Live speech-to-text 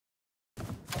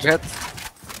Jet,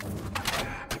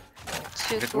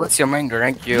 what's your main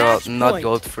rank? You're Match not point.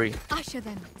 gold free. Usher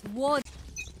them towards.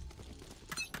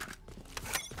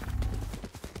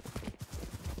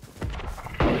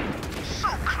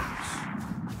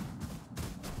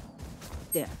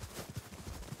 There.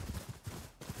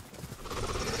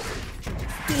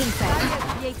 Stealing sight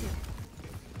created.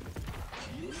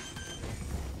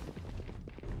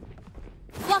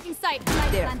 Blocking sight.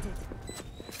 Light There. planted.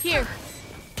 Here.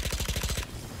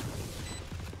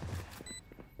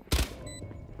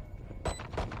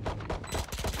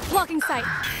 Blocking sight.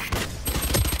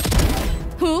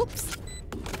 Oops.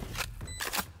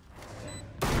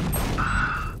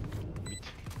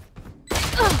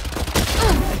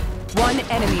 One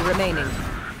enemy remaining.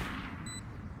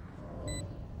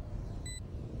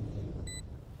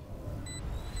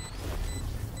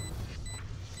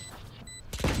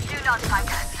 Do not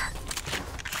fight us.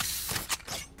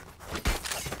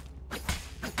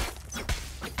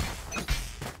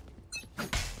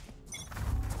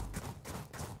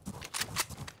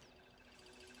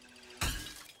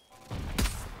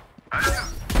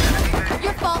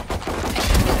 Your fault.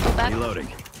 Go back. Reloading.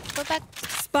 Go back.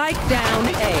 Spike down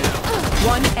A.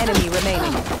 One enemy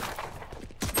remaining.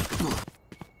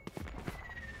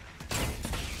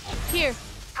 Here.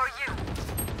 For you.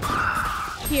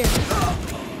 Here.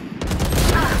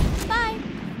 Bye.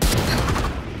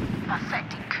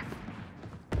 Pathetic.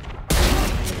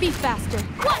 Be faster.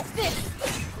 What's this?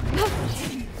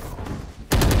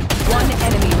 One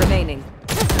enemy remaining.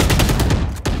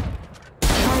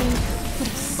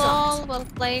 Ball, well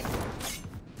played.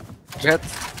 Jet,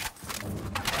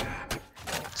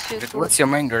 Shoot. what's your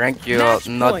main rank? You're Match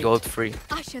not point. gold free.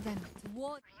 Usher them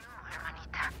towards.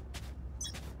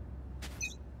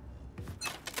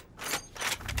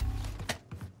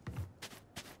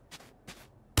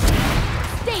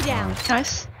 Stay down.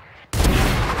 Nice.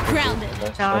 Grounded.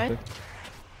 Alright.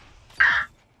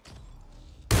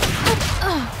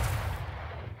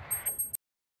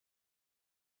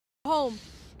 Home.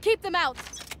 Keep them out.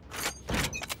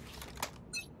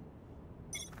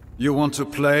 You want to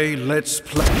play? Let's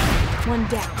play. One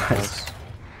down.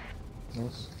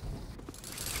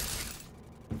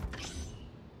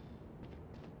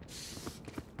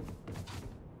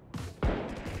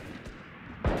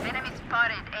 Enemy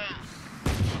spotted A.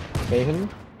 Tegen.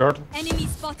 Enemy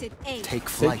spotted. A. Take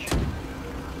flight.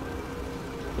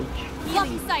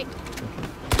 Blocking sight.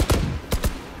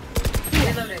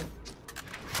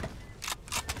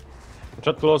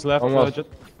 Jet close left, One was. Jet.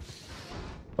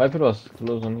 Viper was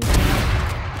close on you.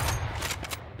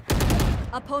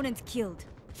 Opponent killed.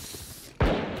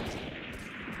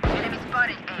 Enemy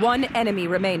spotted A. One enemy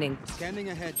remaining.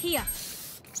 Here.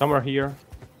 Somewhere here.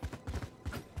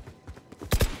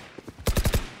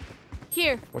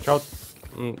 Here. Watch out.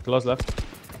 Close left.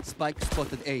 Spike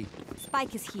spotted A.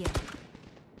 Spike is here.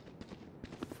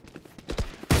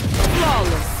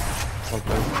 Flawless. One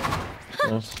play.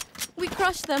 Nice. We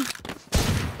crushed them.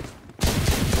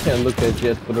 Can't look at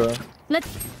Jet, bro. Let's.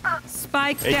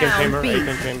 Spike A can down chamber, B. A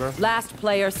can chamber. Last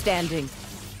player standing.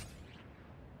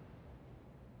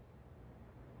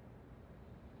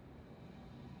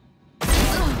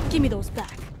 Give me those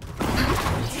back.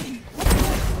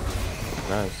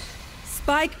 Nice.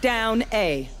 Spike down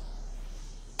A.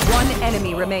 One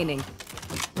enemy remaining.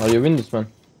 Oh, you win this, man.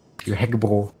 You hack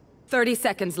bro. 30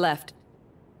 seconds left.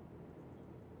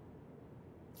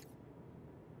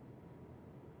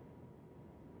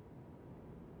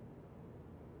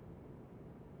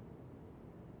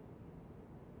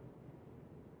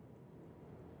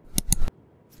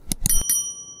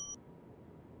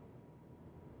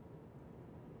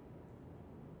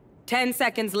 Ten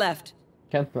seconds left.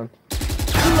 Can't plant.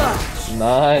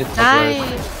 Nice.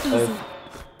 Nice.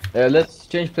 Let's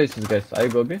change places, guys. I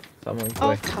go B. Someone go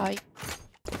A. Okay.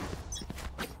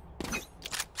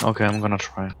 Okay, I'm gonna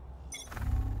try.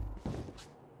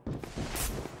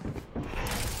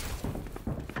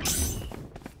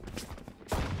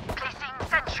 Placing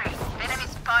sentry. Enemy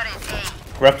spotted A.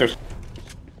 Raptors.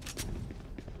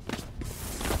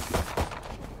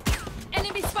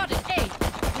 Enemy spotted. A.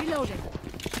 Reloading.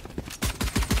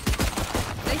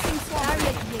 Placing swarm.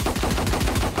 Barrier created.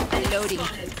 Reloading.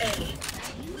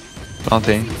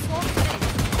 Planting.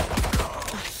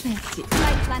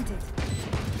 Light planted.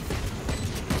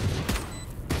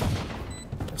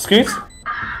 Screens?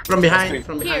 From behind.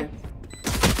 From Here. behind.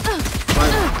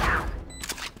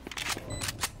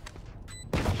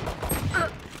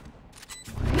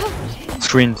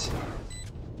 Screens.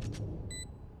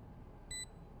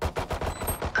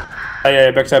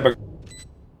 Yeah, backside, back.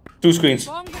 Two screens.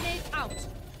 Bomb grenade out.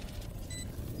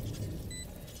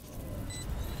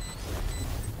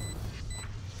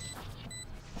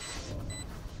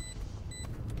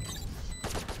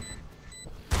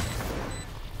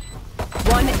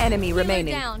 enemy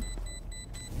remaining. Down.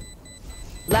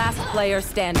 Last player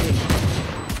standing.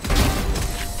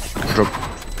 Drop.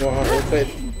 Well played.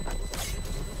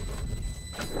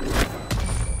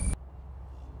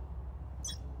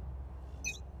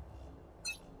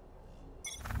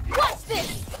 What's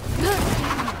this?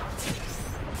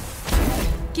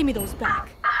 Give me those back.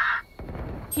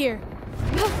 Here.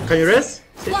 Can you rest?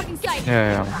 Blocking sight.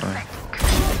 Yeah, I'm fine.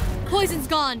 Poison's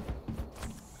gone.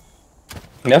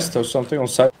 Nest or something on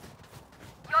side.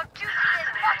 Your duty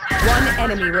is One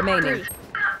enemy remaining.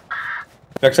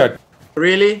 Backside.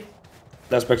 Really?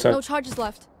 Last backside. No charges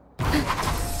left. Is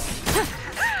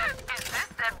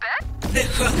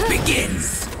this the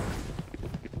best?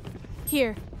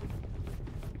 Here.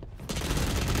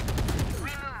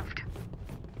 Removed.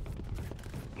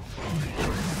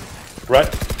 Right.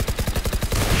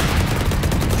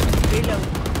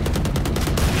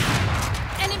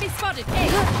 Enemy spotted. Hey.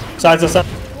 Side.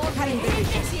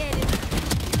 Initiated.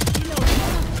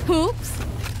 Oops.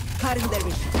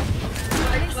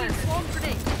 Placing swarm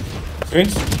grenade.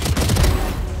 Screens.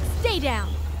 Stay down.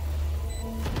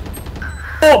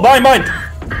 Oh, bind.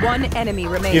 One enemy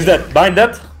remaining. He's dead. Bind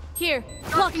that. Here.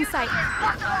 Blocking sight.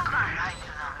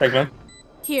 Thanks, man.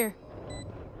 Here.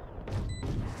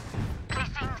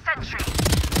 Placing sentry.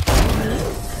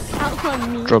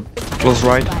 Outrun me. Drop. Close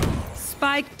right.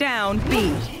 Spike down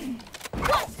B.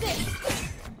 What's this?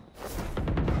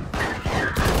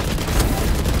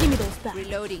 Give me those back.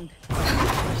 Reloading.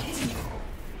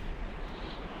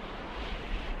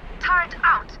 Turret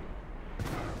out.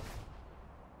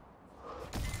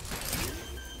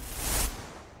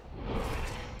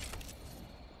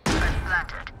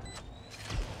 Planted.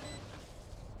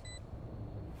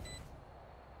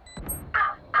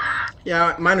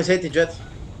 Yeah, minus 80 jet.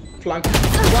 Flank.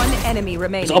 One enemy It's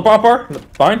remaining. upper.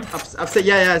 Bind. Upstairs,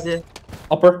 yeah, yeah.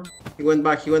 Upper. He went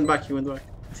back.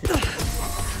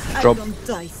 Drop.